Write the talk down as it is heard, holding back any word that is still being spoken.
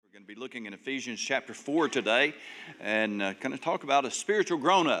be looking in Ephesians chapter 4 today and going to talk about a spiritual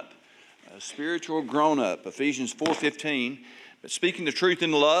grown-up. Ephesians 4:15. But speaking the truth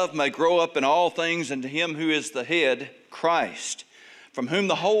in love may grow up in all things into him who is the head, Christ, from whom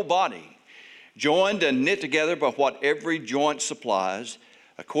the whole body, joined and knit together by what every joint supplies,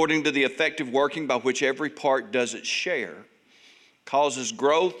 according to the effective working by which every part does its share, causes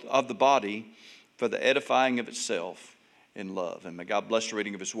growth of the body for the edifying of itself in love. And may God bless the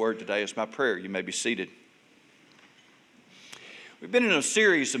reading of His Word today. It's my prayer. You may be seated. We've been in a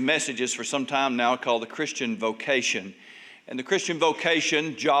series of messages for some time now called the Christian Vocation. And the Christian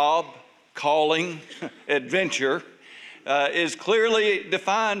vocation, job, calling, adventure, is clearly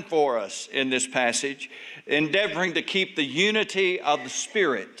defined for us in this passage, endeavoring to keep the unity of the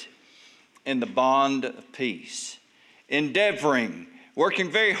Spirit in the bond of peace.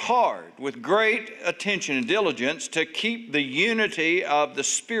 Working very hard with great attention and diligence to keep the unity of the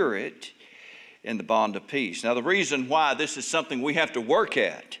Spirit in the bond of peace. Now, the reason why this is something we have to work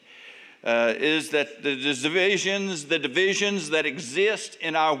at is that the divisions that exist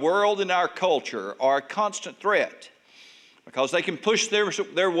in our world and our culture are a constant threat, because they can push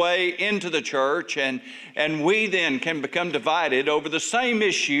their way into the church, and we then can become divided over the same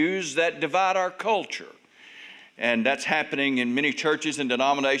issues that divide our culture. And that's happening in many churches and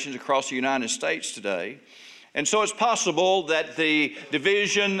denominations across the United States today. And so it's possible that the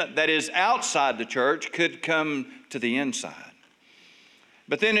division that is outside the church could come to the inside.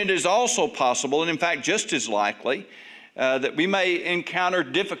 But then it is also possible, and in fact just as likely, that we may encounter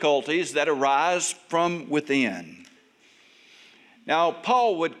difficulties that arise from within. Now,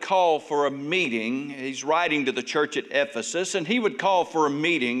 Paul would call for a meeting. He's writing to the church at Ephesus, and he would call for a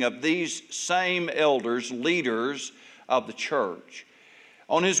meeting of these same elders, leaders of the church,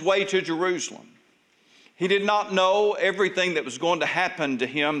 on his way to Jerusalem. He did not know everything that was going to happen to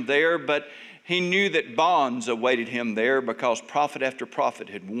him there, but he knew that bonds awaited him there because prophet after prophet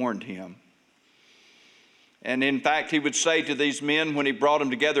had warned him. And in fact, he would say to these men when he brought them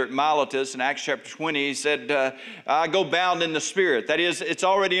together at Miletus in Acts chapter 20, he said, I go bound in the Spirit. That is, it's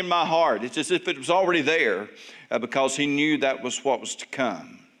already in my heart. It's as if it was already there, because he knew that was what was to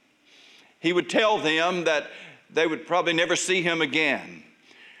come. He would tell them that they would probably never see him again.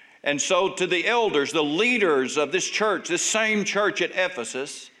 And so to the elders, the leaders of this church, this same church at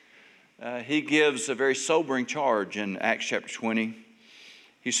Ephesus, he gives a very sobering charge in Acts chapter 20.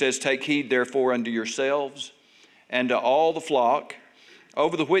 He says, take heed therefore unto yourselves and to all the flock,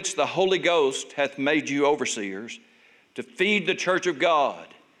 over the which the Holy Ghost hath made you overseers, to feed the church of God,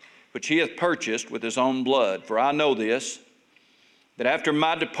 which he hath purchased with his own blood. For I know this, that after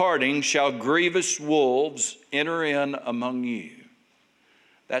my departing shall grievous wolves enter in among you.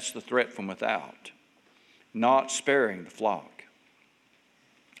 That's the threat from without, not sparing the flock.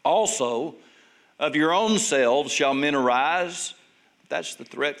 Also, of your own selves shall men arise. That's the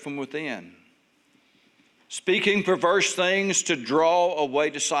threat from within, speaking perverse things to draw away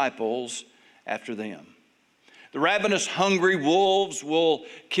disciples after them. The ravenous, hungry wolves will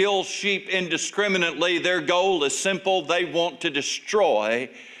kill sheep indiscriminately. Their goal is simple. They want to destroy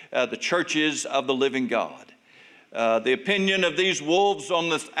the churches of the living God. The opinion of these wolves on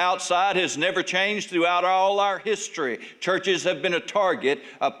the outside has never changed throughout all our history. Churches have been a target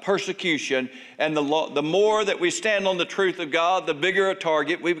of persecution, and the more that we stand on the truth of God, the bigger a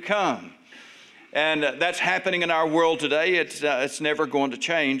target we become. And that's happening in our world today. It's never going to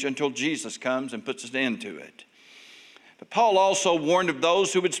change until Jesus comes and puts an end to it. But Paul also warned of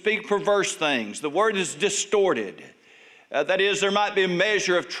those who would speak perverse things. The word is distorted. That is, there might be a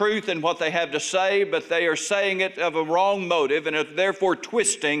measure of truth in what they have to say, but they are saying it of a wrong motive and are therefore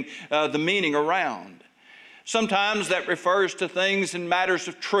twisting the meaning around. Sometimes that refers to things in matters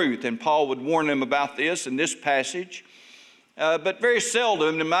of truth, and Paul would warn them about this in this passage. But very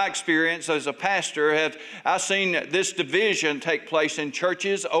seldom, in my experience as a pastor, have I seen this division take place in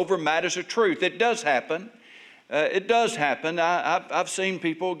churches over matters of truth. It does happen. I've seen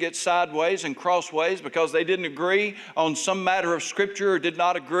people get sideways and crossways because they didn't agree on some matter of Scripture or did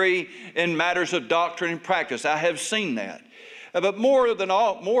not agree in matters of doctrine and practice. I have seen that. But more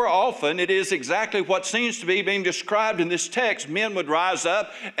often, it is exactly what seems to be being described in this text. Men would rise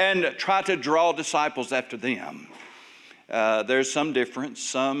up and try to draw disciples after them. There's some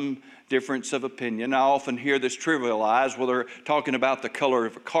difference of opinion. I often hear this trivialized, well, they're talking about the color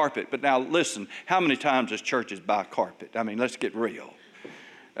of a carpet. But now listen, how many times does churches buy carpet? I mean, let's get real.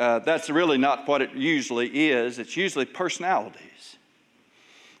 That's really not what it usually is. It's usually personalities.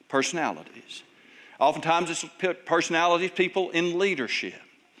 Oftentimes it's personalities, people in leadership.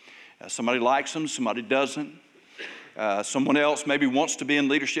 Somebody likes them, somebody doesn't. Someone else maybe wants to be in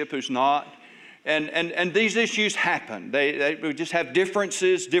leadership who's not. And these issues happen. We just have difference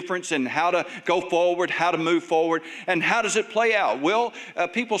in how to go forward, how to move forward, and how does it play out? Well,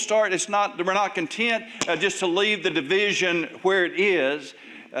 people start, we're not content just to leave the division where it is,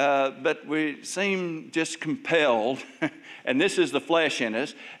 but we seem just compelled, and this is the flesh in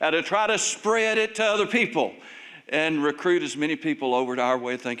us, to try to spread it to other people and recruit as many people over to our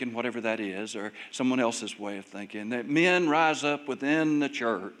way of thinking, whatever that is, or someone else's way of thinking. That men rise up within the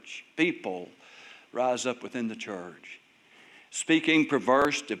church, people rise up within the church, speaking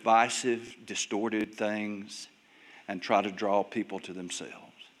perverse, divisive, distorted things, and try to draw people to themselves.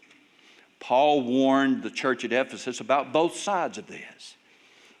 Paul warned the church at Ephesus about both sides of this,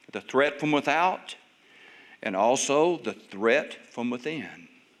 the threat from without and also the threat from within.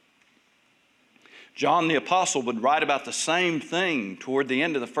 John the Apostle would write about the same thing toward the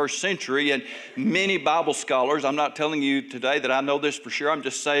end of the first century, and many Bible scholars, I'm not telling you today that I know this for sure, I'm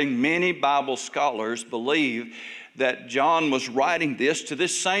just saying many Bible scholars believe that John was writing this to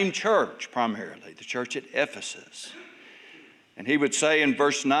this same church primarily, the church at Ephesus. And he would say in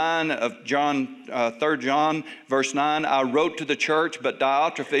verse 9 of John, 3 John, verse 9, I wrote to the church, but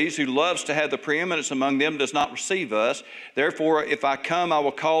Diotrephes, who loves to have the preeminence among them, does not receive us. Therefore, if I come, I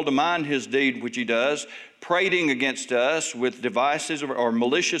will call to mind his deed which he does, prating against us with devices or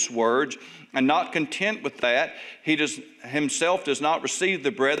malicious words, and not content with that, he himself does not receive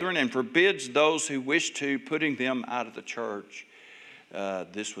the brethren and forbids those who wish to, putting them out of the church.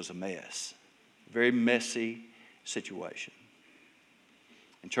 This was a mess, a very messy situation.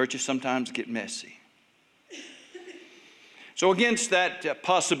 And churches sometimes get messy. So against that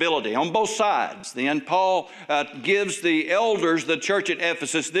possibility, on both sides, then Paul gives the elders, the church at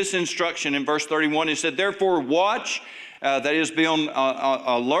Ephesus, this instruction in verse 31. He said, therefore watch, that is, be on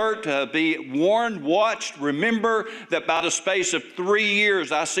alert, be warned, watched. Remember that by the space of 3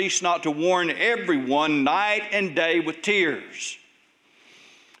 years I cease not to warn everyone night and day with tears.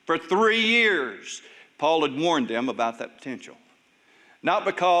 For 3 years, Paul had warned them about that potential. Not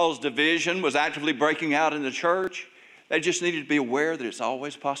because division was actively breaking out in the church. They just needed to be aware that it's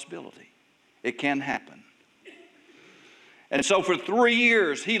always a possibility. It can happen. And so for 3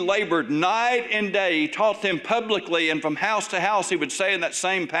 years, he labored night and day. He taught them publicly, and from house to house, he would say in that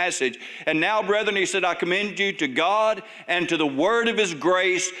same passage, and now, brethren, he said, I commend you to God and to the word of his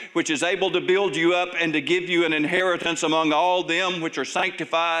grace, which is able to build you up and to give you an inheritance among all them which are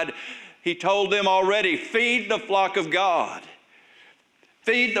sanctified. He told them already, feed the flock of God.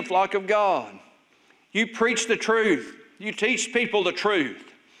 Feed the flock of God. You preach the truth. You teach people the truth.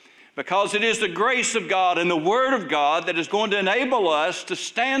 Because it is the grace of God and the Word of God that is going to enable us to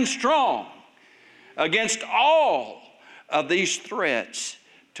stand strong against all of these threats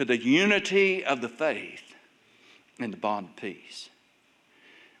to the unity of the faith and the bond of peace.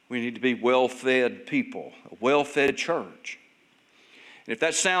 We need to be well-fed people, a well-fed church. And if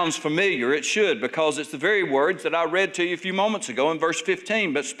that sounds familiar, it should, because it's the very words that I read to you a few moments ago in verse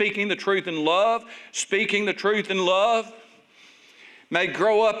 15. But speaking the truth in love, may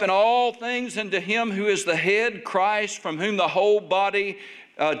grow up in all things into him who is the head, Christ, from whom the whole body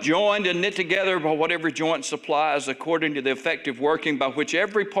joined and knit together by whatever joint supplies, according to the effective working by which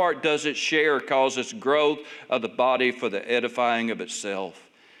every part does its share, causes growth of the body for the edifying of itself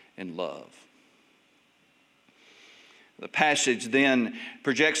in love. The passage then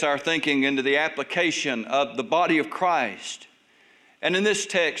projects our thinking into the application of the body of Christ. And in this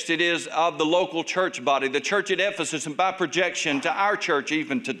text, it is of the local church body, the church at Ephesus, and by projection to our church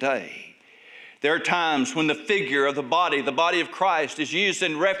even today. There are times when the figure of the body of Christ, is used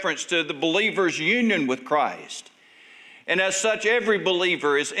in reference to the believer's union with Christ. And as such, every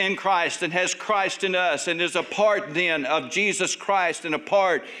believer is in Christ and has Christ in us and is a part then of Jesus Christ and a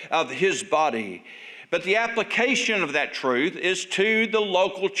part of his body. But the application of that truth is to the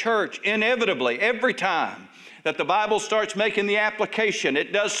local church, inevitably, every time that the Bible starts making the application.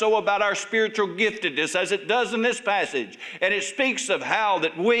 It does so about our spiritual giftedness, as it does in this passage. And it speaks of how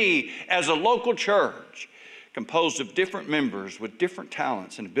that we, as a local church, composed of different members with different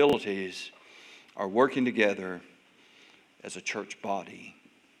talents and abilities, are working together as a church body.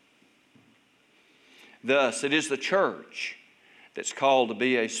 Thus, it is the church that's called to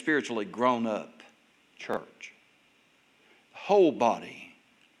be a spiritually grown-up church. The whole body,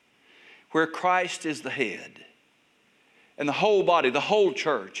 where Christ is the head. And the whole body, the whole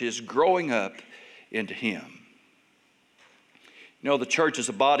church is growing up into him. You know, the church as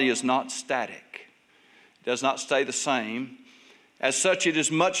a body is not static. It does not stay the same. As such, it is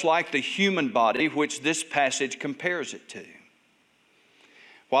much like the human body, which this passage compares it to.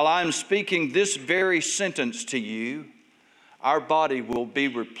 while I'm speaking this very sentence to you, our body will be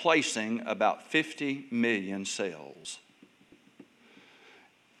replacing about 50 million cells.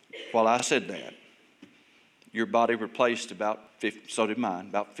 While I said that, your body replaced so did mine,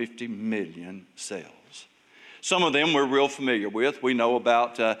 about 50 million cells. Some of them we're real familiar with. We know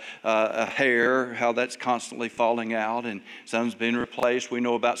about hair, how that's constantly falling out, and some's been replaced. We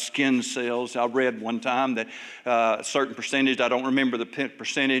know about skin cells. I read one time that a certain percentage, I don't remember the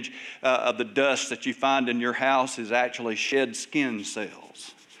percentage, of the dust that you find in your house is actually shed skin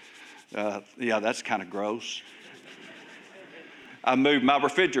cells. Yeah, that's kind of gross. I moved my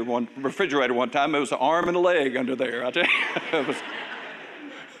refrigerator one time. It was an arm and a leg under there. I tell you, it was.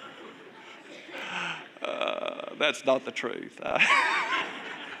 That's not the truth.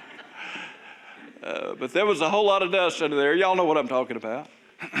 But there was a whole lot of dust under there. Y'all know what I'm talking about.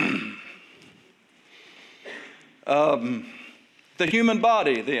 The human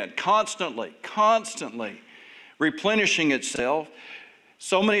body then, constantly replenishing itself.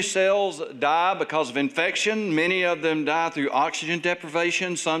 So many cells die because of infection. Many of them die through oxygen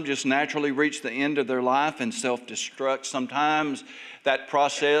deprivation. Some just naturally reach the end of their life and self-destruct. Sometimes that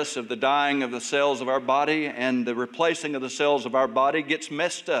process of the dying of the cells of our body and the replacing of the cells of our body gets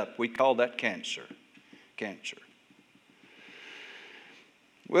messed up. We call that cancer.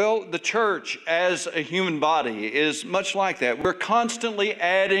 Well, the church as a human body is much like that. We're constantly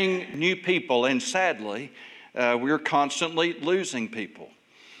adding new people, and sadly, we're constantly losing people.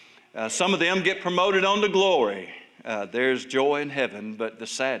 Some of them get promoted on to glory. There's joy in heaven, but the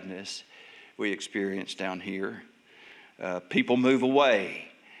sadness we experience down here. People move away.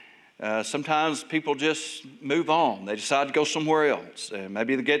 Sometimes people just move on. They decide to go somewhere else.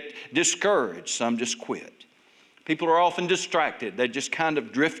 Maybe they get discouraged. Some just quit. People are often distracted. They just kind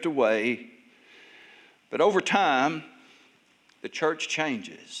of drift away. But over time, the church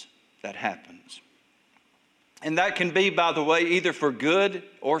changes. That happens. And that can be, by the way, either for good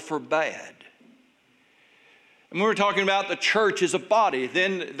or for bad. And when we're talking about the church as a body,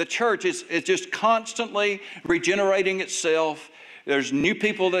 then the church is just constantly regenerating itself. There's new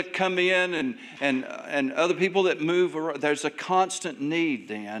people that come in and other people that move around. There's a constant need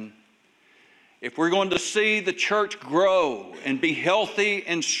then. If we're going to see the church grow and be healthy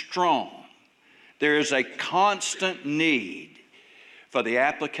and strong, there is a constant need for the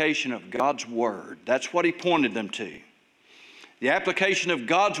application of God's Word. That's what he pointed them to. The application of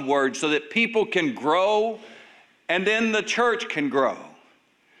God's Word so that people can grow and then the church can grow.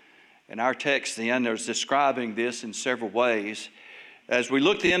 And our text then is describing this in several ways. As we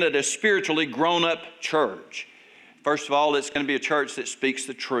look then at a spiritually grown-up church, first of all, it's going to be a church that speaks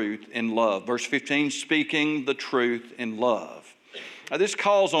the truth in love. Verse 15, speaking the truth in love. Now, this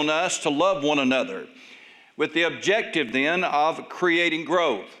calls on us to love one another with the objective then of creating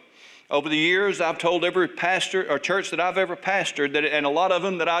growth. Over the years, I've told every pastor or church that I've ever pastored, and a lot of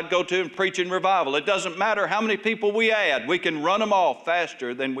them that I'd go to and preach in revival, it doesn't matter how many people we add. We can run them off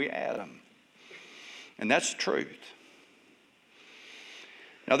faster than we add them. And that's the truth.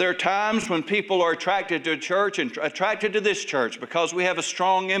 Now, there are times when people are attracted to a church and attracted to this church because we have a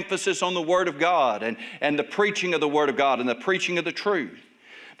strong emphasis on the Word of God and the preaching of the Word of God and the preaching of the truth.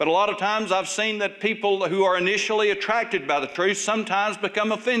 But a lot of times I've seen that people who are initially attracted by the truth sometimes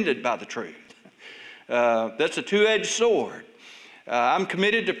become offended by the truth. That's a two-edged sword. I'm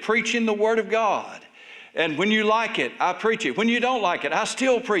committed to preaching the Word of God. And when you like it, I preach it. When you don't like it, I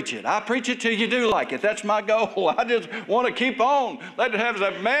still preach it. I preach it till you do like it. That's my goal. I just want to keep on. Let it have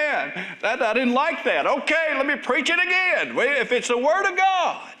that, man, I didn't like that. Okay, let me preach it again. If it's the Word of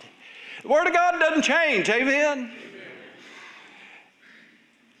God, the Word of God doesn't change. Amen?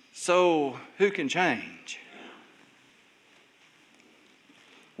 So, who can change?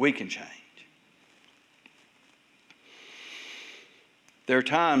 We can change. There are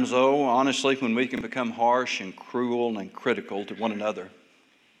times, though, honestly, when we can become harsh and cruel and critical to one another.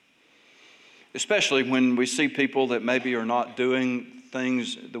 Especially when we see people that maybe are not doing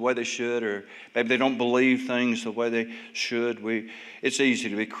things the way they should, or maybe they don't believe things the way they should. It's easy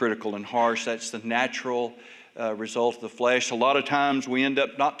to be critical and harsh. That's the natural result of the flesh. A lot of times we end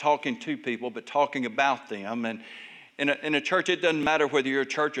up not talking to people, but talking about them. And in a church, it doesn't matter whether you're a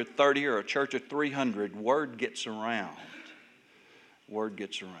church of 30 or a church of 300. Word gets around. Word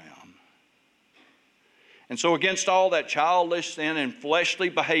gets around. And so against all that childish sin and fleshly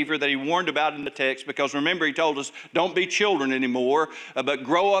behavior that he warned about in the text, because remember he told us, don't be children anymore, but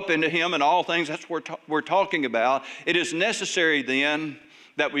grow up into him and all things. That's what we're talking about. It is necessary then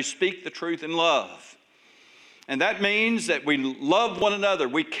that we speak the truth in love. And that means that we love one another.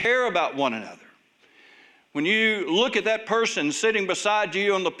 We care about one another. When you look at that person sitting beside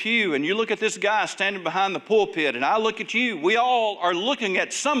you on the pew, and you look at this guy standing behind the pulpit, and I look at you, we all are looking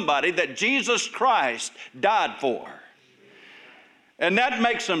at somebody that Jesus Christ died for. And that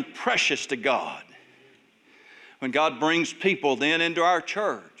makes them precious to God. When God brings people then into our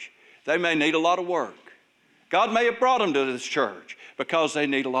church, they may need a lot of work. God may have brought them to this church because they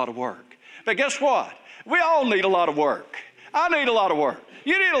need a lot of work. But guess what? We all need a lot of work. I need a lot of work.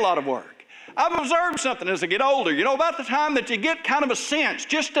 You need a lot of work. I've observed something as I get older. You know, about the time that you get kind of a sense,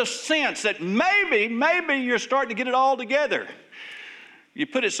 just a sense that maybe you're starting to get it all together. You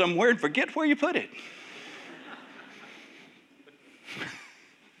put it somewhere and forget where you put it.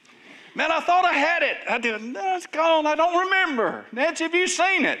 Man, I thought I had it. I didn't. No, it's gone. I don't remember. Nancy, have you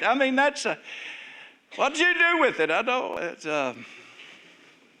seen it? I mean, what did you do with it? I don't.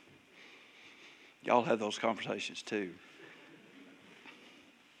 Y'all have those conversations too.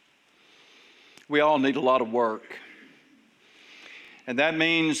 We all need a lot of work. And that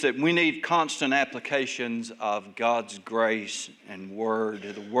means that we need constant applications of God's grace and word,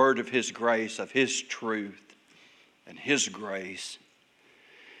 the word of His grace, of His truth and His grace.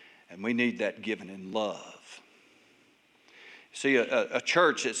 And we need that given in love. See, a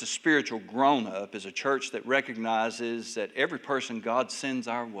church that's a spiritual grown-up is a church that recognizes that every person God sends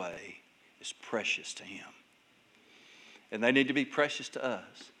our way is precious to Him. And they need to be precious to us.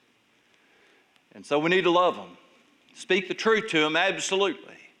 And so we need to love them. Speak the truth to them,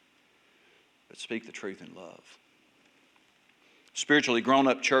 absolutely. But speak the truth in love. Spiritually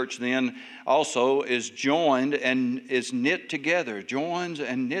grown-up church then also is joined and is knit together. Joins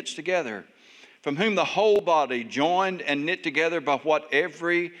and knits together. From whom the whole body joined and knit together by what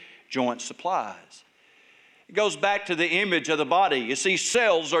every joint supplies. It goes back to the image of the body. You see,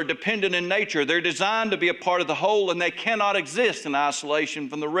 cells are dependent in nature. They're designed to be a part of the whole, and they cannot exist in isolation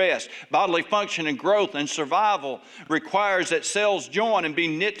from the rest. Bodily function and growth and survival requires that cells join and be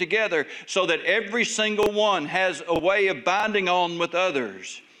knit together so that every single one has a way of binding on with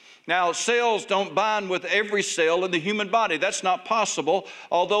others. Now, cells don't bind with every cell in the human body. That's not possible,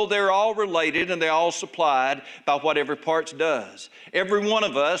 although they're all related and they're all supplied by what every part does. Every one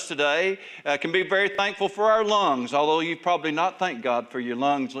of us today can be very thankful for our lungs, although you've probably not thanked God for your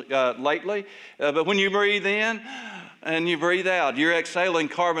lungs lately. But when you breathe in and you breathe out, you're exhaling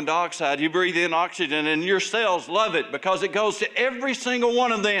carbon dioxide, you breathe in oxygen, and your cells love it because it goes to every single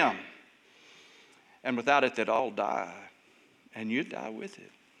one of them. And without it, they'd all die, and you'd die with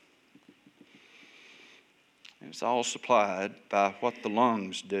it. It's all supplied by what the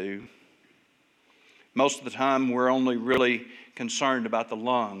lungs do. Most of the time, we're only really concerned about the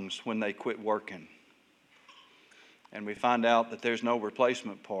lungs when they quit working. And we find out that there's no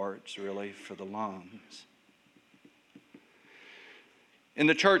replacement parts, really, for the lungs. In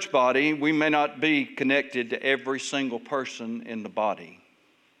the church body, we may not be connected to every single person in the body.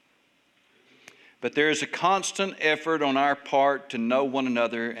 But there is a constant effort on our part to know one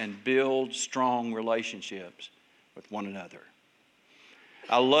another and build strong relationships with one another.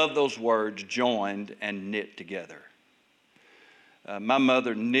 I love those words, joined and knit together. My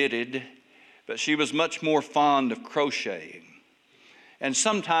mother knitted, but she was much more fond of crocheting. And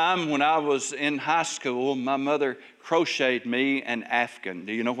sometime when I was in high school, my mother crocheted me an afghan.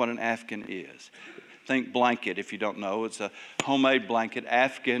 Do you know what an afghan is? Think blanket if you don't know. It's a homemade blanket,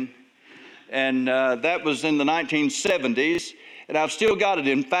 afghan. And that was in the 1970s, and I've still got it.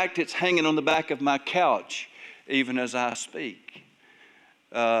 In fact, it's hanging on the back of my couch, even as I speak.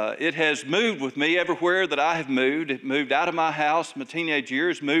 It has moved with me everywhere that I have moved. It moved out of my house in my teenage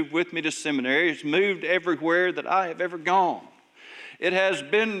years, moved with me to seminary. It's moved everywhere that I have ever gone. It has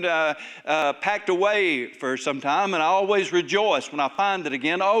been packed away for some time, and I always rejoice when I find it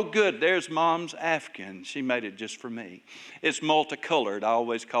again. Oh, good, there's Mom's afghan. She made it just for me. It's multicolored. I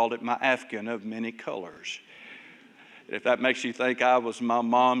always called it my afghan of many colors. If that makes you think I was my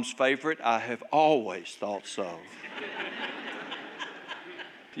mom's favorite, I have always thought so.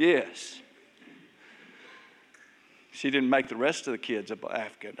 Yes. She didn't make the rest of the kids an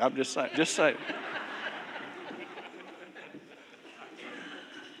afghan. I'm just saying.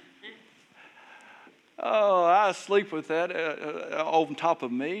 Oh, I sleep with that on top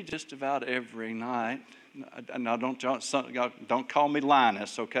of me just about every night. Now, don't call me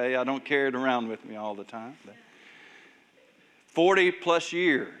Linus, okay? I don't carry it around with me all the time. But 40 plus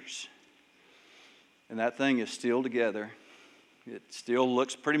years, and that thing is still together. It still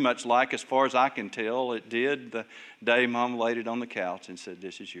looks pretty much like, as far as I can tell, it did the day Mom laid it on the couch and said,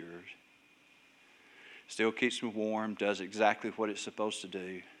 "This is yours." Still keeps me warm, does exactly what it's supposed to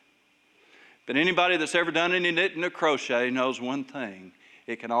do. But anybody that's ever done any knitting or crochet knows one thing.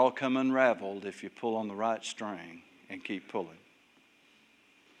 it can all come unraveled if you pull on the right string and keep pulling.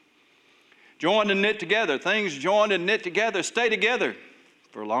 Joined and knit together. Things joined and knit together stay together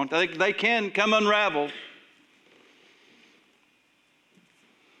for a long time. They can come unraveled.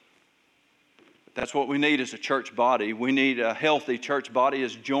 But that's what we need as a church body. We need a healthy church body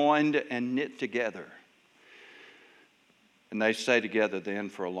is joined and knit together. And they stay together then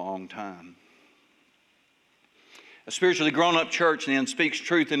for a long time. A spiritually grown-up church then speaks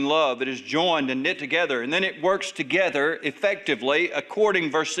truth in love. It is joined and knit together. And then it works together effectively, according,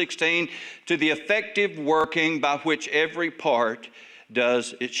 verse 16, to the effective working by which every part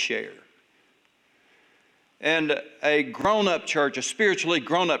does its share. And a grown-up church, a spiritually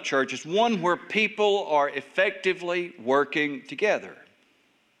grown-up church, is one where people are effectively working together.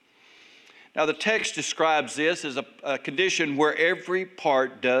 Now, the text describes this as a condition where every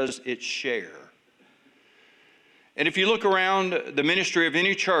part does its share. And if you look around the ministry of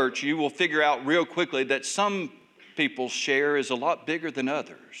any church, you will figure out real quickly that some people's share is a lot bigger than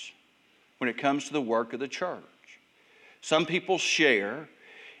others when it comes to the work of the church. Some people's share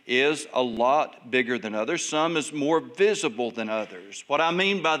is a lot bigger than others. Some is more visible than others. What I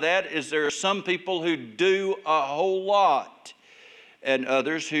mean by that is there are some people who do a whole lot and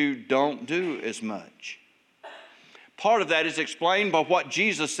others who don't do as much. Part of that is explained by what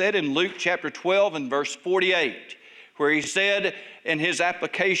Jesus said in Luke chapter 12 and verse 48, where he said in his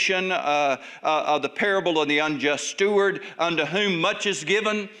application of the parable of the unjust steward, unto whom much is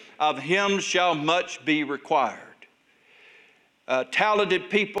given, of him shall much be required. Talented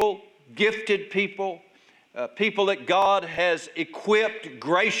people, gifted people, people that God has equipped,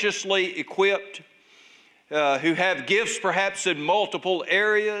 graciously equipped, who have gifts perhaps in multiple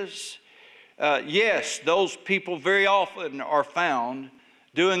areas. Yes, those people very often are found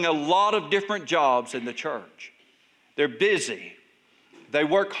doing a lot of different jobs in the church. They're busy. They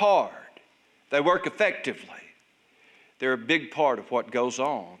work hard. They work effectively. They're a big part of what goes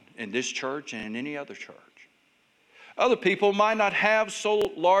on in this church and in any other church. Other people might not have so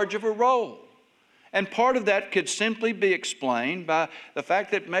large of a role. And part of that could simply be explained by the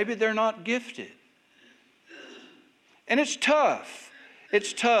fact that maybe they're not gifted. And it's tough.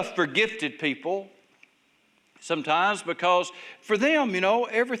 It's tough for gifted people sometimes because for them,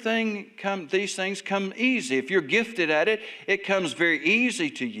 these things come easy. If you're gifted at it, it comes very easy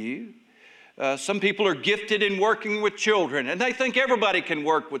to you. Some people are gifted in working with children, and they think everybody can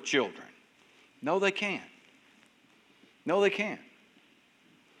work with children. No, they can't. No, they can't.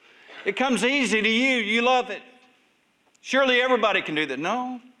 It comes easy to you. You love it. Surely everybody can do that.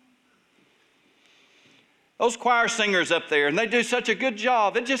 No. Those choir singers up there, and they do such a good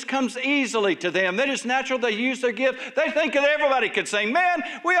job. It just comes easily to them. They're just natural. They use their gift. They think that everybody could sing. Man,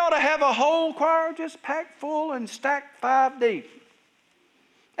 we ought to have a whole choir just packed full and stacked 5 deep.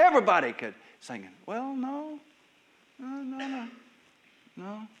 Everybody could sing it. Well, no.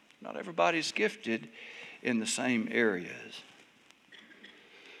 Not everybody's gifted in the same areas.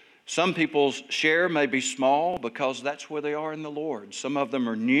 Some people's share may be small because that's where they are in the Lord. Some of them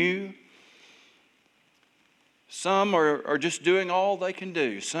are new. Some are just doing all they can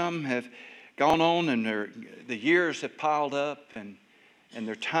do. Some have gone on and the years have piled up and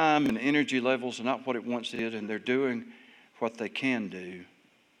their time and energy levels are not what it once did, and they're doing what they can do.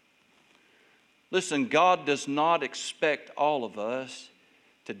 Listen, God does not expect all of us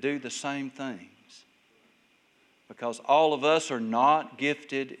to do the same things because all of us are not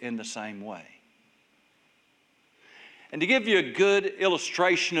gifted in the same way. And to give you a good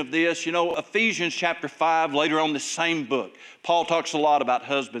illustration of this, Ephesians chapter 5, later on this same book, Paul talks a lot about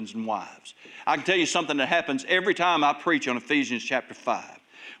husbands and wives. I can tell you something that happens every time I preach on Ephesians chapter 5.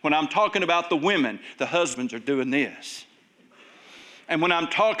 When I'm talking about the women, the husbands are doing this. And when I'm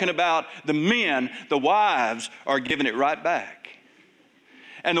talking about the men, the wives are giving it right back.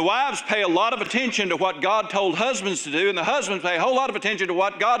 And the wives pay a lot of attention to what God told husbands to do, and the husbands pay a whole lot of attention to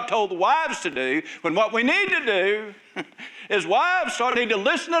what God told the wives to do, when what we need to do is wives need to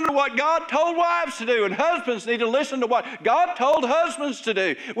listen to what God told wives to do, and husbands need to listen to what God told husbands to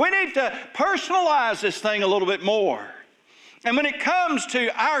do. We need to personalize this thing a little bit more. And when it comes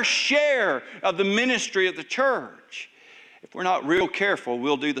to our share of the ministry of the church, if we're not real careful,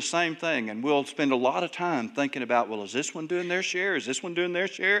 we'll do the same thing, and we'll spend a lot of time thinking about, well, is this one doing their share? Is this one doing their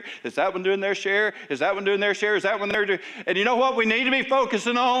share? Is that one doing their share? Is that one doing their share? Is that one they're doing? And you know what we need to be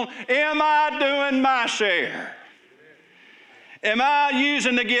focusing on? Am I doing my share? Am I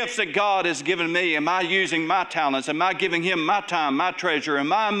using the gifts that God has given me? Am I using my talents? Am I giving Him my time, my treasure?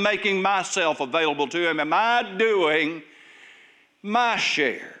 Am I making myself available to Him? Am I doing my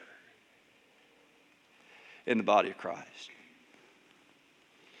share in the body of Christ?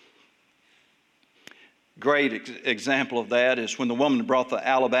 Great example of that is when the woman brought the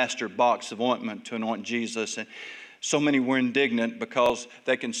alabaster box of ointment to anoint Jesus. And so many were indignant because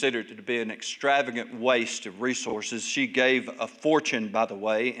they considered it to be an extravagant waste of resources. She gave a fortune, by the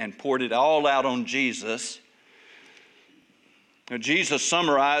way, and poured it all out on Jesus. Now, Jesus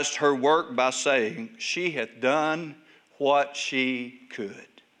summarized her work by saying, "She hath done what she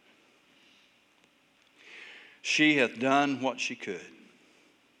could." She hath done what she could.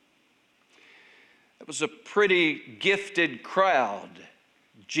 It was a pretty gifted crowd.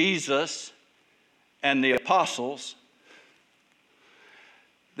 Jesus and the apostles.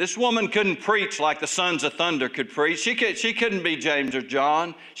 This woman couldn't preach like the sons of thunder could preach. She couldn't be James or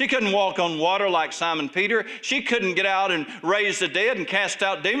John. She couldn't walk on water like Simon Peter. She couldn't get out and raise the dead and cast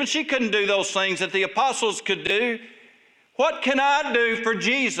out demons. She couldn't do those things that the apostles could do. What can I do for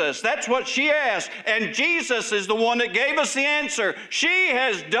Jesus? That's what she asked. And Jesus is the one that gave us the answer. She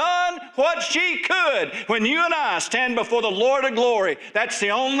has done what she could. When you and I stand before the Lord of glory, that's the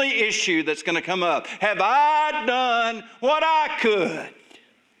only issue that's going to come up. Have I done what I could?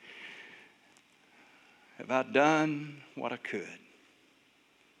 Have I done what I could?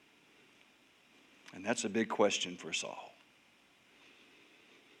 And that's a big question for us all.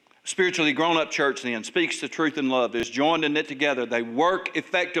 Spiritually grown-up church then speaks the truth in love, is joined and knit together. They work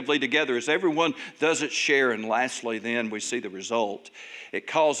effectively together as everyone does its share. And lastly then we see the result. It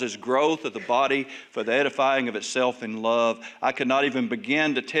causes growth of the body for the edifying of itself in love. I could not even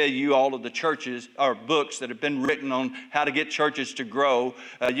begin to tell you all of the churches or books that have been written on how to get churches to grow.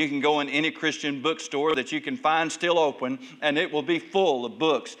 You can go in any Christian bookstore that you can find still open, and it will be full of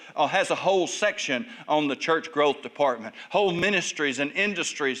books. Has a whole section on the church growth department. Whole ministries and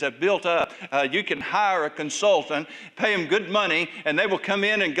industries have built up. You can hire a consultant, pay them good money, and they will come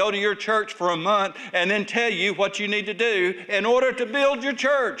in and go to your church for a month and then tell you what you need to do in order to build your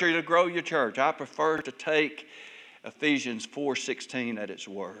church or to grow your church. I prefer to take Ephesians 4:16 at its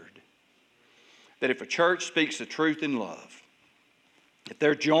word. That if a church speaks the truth in love, if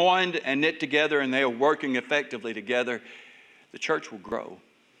they're joined and knit together and they are working effectively together, the church will grow.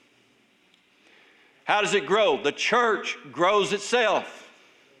 How does it grow? The church grows itself.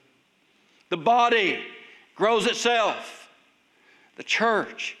 The body grows itself. The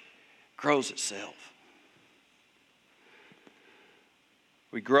church grows itself.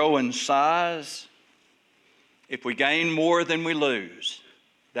 We grow in size if we gain more than we lose.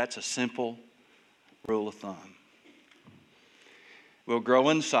 That's a simple rule of thumb. We'll grow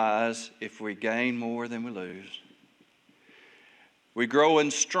in size if we gain more than we lose. We grow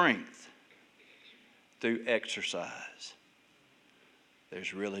in strength through exercise.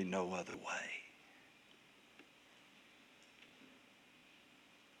 There's really no other way.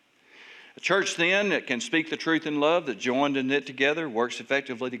 A church then that can speak the truth in love, that joined and knit together, works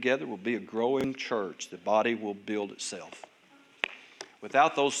effectively together, will be a growing church. The body will build itself.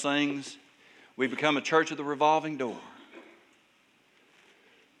 Without those things, we become a church of the revolving door.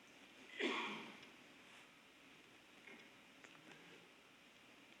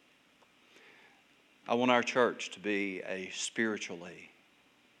 I want our church to be a spiritually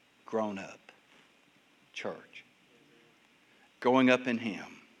grown-up church, growing up in Him.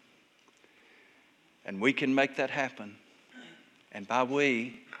 And we can make that happen. And by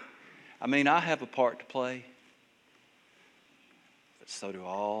we, I mean I have a part to play, but so do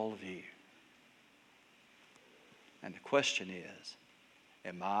all of you. And the question is,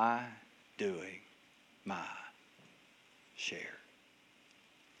 am I doing my share?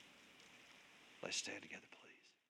 Let's stand together, please.